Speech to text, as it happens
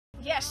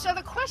Yes, so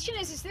the question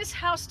is this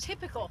house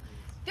typical?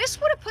 This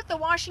would have put the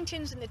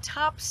Washingtons in the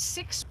top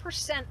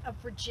 6% of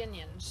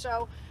Virginians.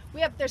 So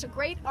there's a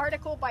great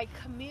article by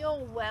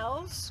Camille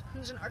Wells,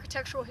 who's an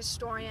architectural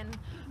historian,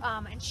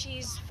 and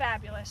she's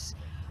fabulous.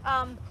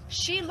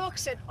 She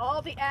looks at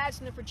all the ads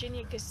in the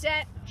Virginia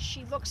Gazette.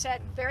 She looks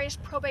at various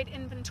probate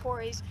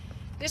inventories.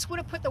 This would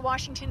have put the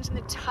Washingtons in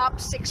the top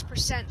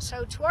 6%.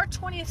 So to our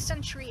 20th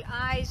century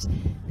eyes,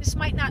 this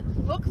might not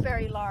look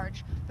very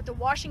large, but the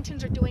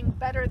Washingtons are doing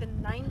better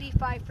than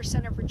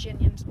 95% of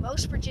Virginians.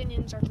 Most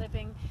Virginians are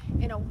living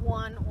in a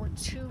 1 or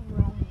 2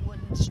 room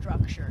wooden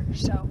structure.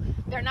 So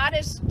they're not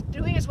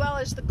doing as well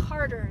as the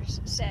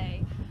Carters,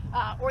 say,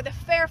 or the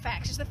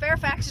Fairfaxes. The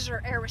Fairfaxes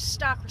are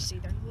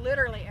aristocracy. They're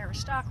literally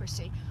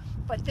aristocracy.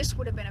 But this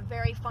would have been a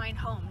very fine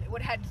home. It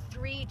would have had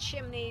 3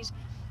 chimneys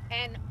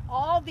and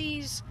all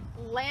these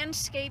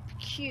landscape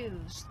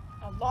cues,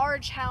 a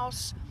large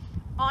house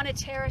on a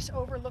terrace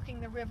overlooking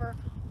the river,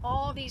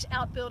 all these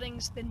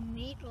outbuildings, the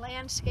neat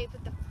landscape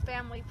that the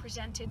family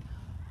presented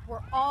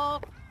were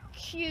all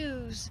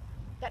cues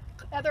that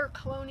other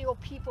colonial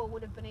people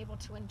would have been able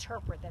to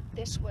interpret that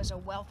this was a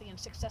wealthy and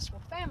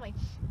successful family.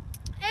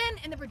 And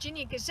in the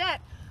Virginia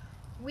Gazette,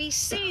 we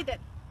see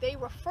that they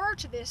refer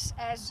to this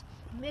as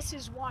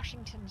Mrs.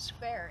 Washington's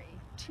Ferry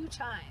 2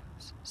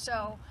 times.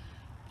 So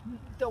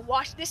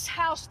this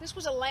house, this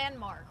was a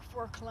landmark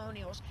for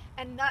colonials,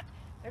 and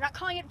they're not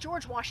calling it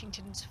George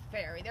Washington's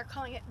Ferry, they're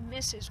calling it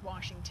Mrs.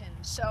 Washington.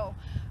 So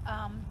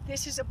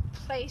this is a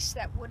place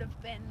that would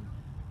have been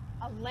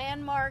a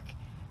landmark.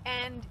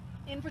 And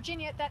in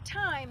Virginia at that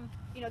time,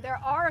 you know, there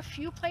are a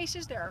few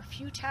places, there are a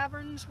few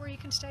taverns where you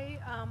can stay,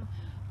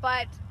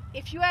 but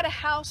if you had a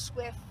house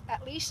with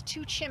at least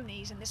 2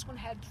 chimneys, and this one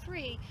had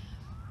 3,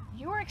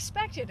 you were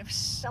expected, if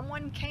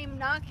someone came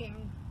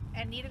knocking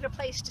and needed a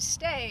place to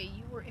stay,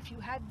 if you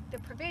had the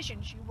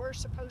provisions, you were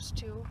supposed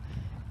to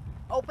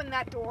open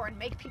that door and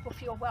make people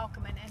feel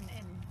welcome and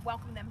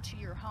welcome them to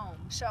your home.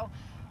 So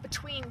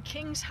between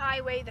King's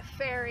Highway, the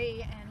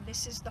ferry, and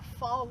this is the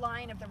fall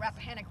line of the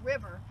Rappahannock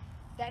River,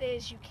 that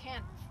is, you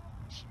can't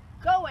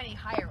go any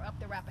higher up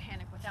the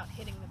Rappahannock without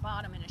hitting the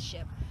bottom in a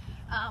ship.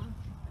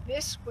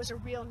 This was a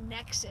real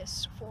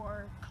nexus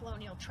for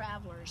colonial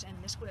travelers, and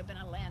this would have been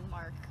a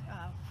landmark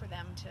for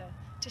them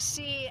to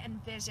see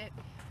and visit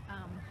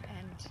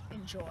and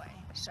enjoy.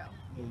 So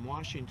when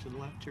Washington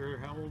left here,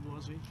 how old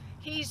was he?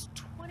 He's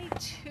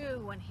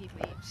 22 when he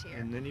leaves here.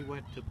 And then he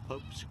went to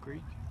Pope's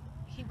Creek?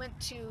 He went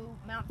to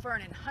Mount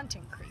Vernon,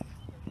 Hunting Creek.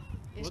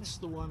 What's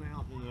the one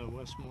out in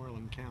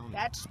Westmoreland County?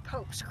 That's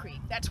Pope's Creek.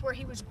 That's where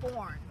he was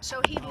born.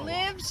 So he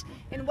lives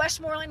in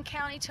Westmoreland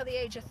County till the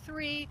age of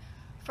 3.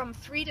 From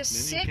 3 to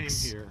 6. Then he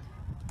came here.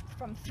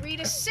 From 3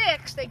 to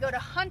 6, they go to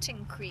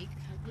Hunting Creek,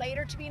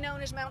 later to be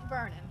known as Mount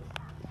Vernon.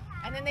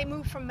 And then they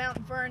move from Mount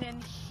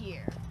Vernon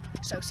here.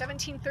 So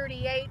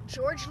 1738,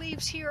 George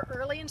leaves here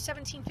early in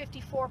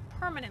 1754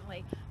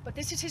 permanently, but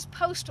this is his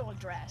postal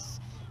address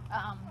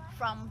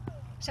from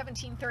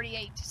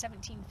 1738 to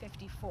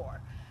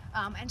 1754.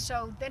 And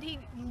so then he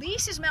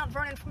leases Mount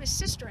Vernon from his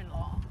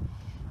sister-in-law.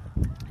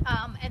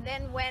 And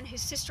then when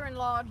his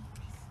sister-in-law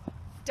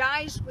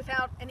dies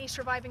without any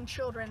surviving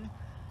children,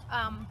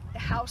 the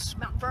house,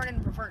 Mount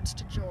Vernon, reverts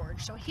to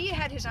George. So he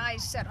had his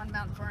eyes set on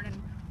Mount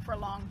Vernon for a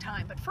long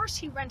time, but first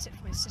he rents it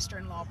from his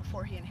sister-in-law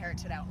before he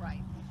inherits it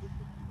outright.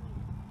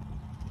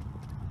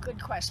 Good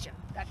question.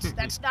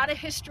 That's not a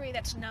history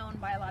that's known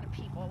by a lot of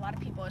people. A lot of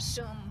people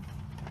assume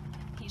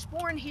he's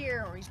born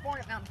here, or he's born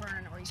at Mount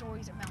Vernon, or he's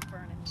always at Mount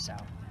Vernon. So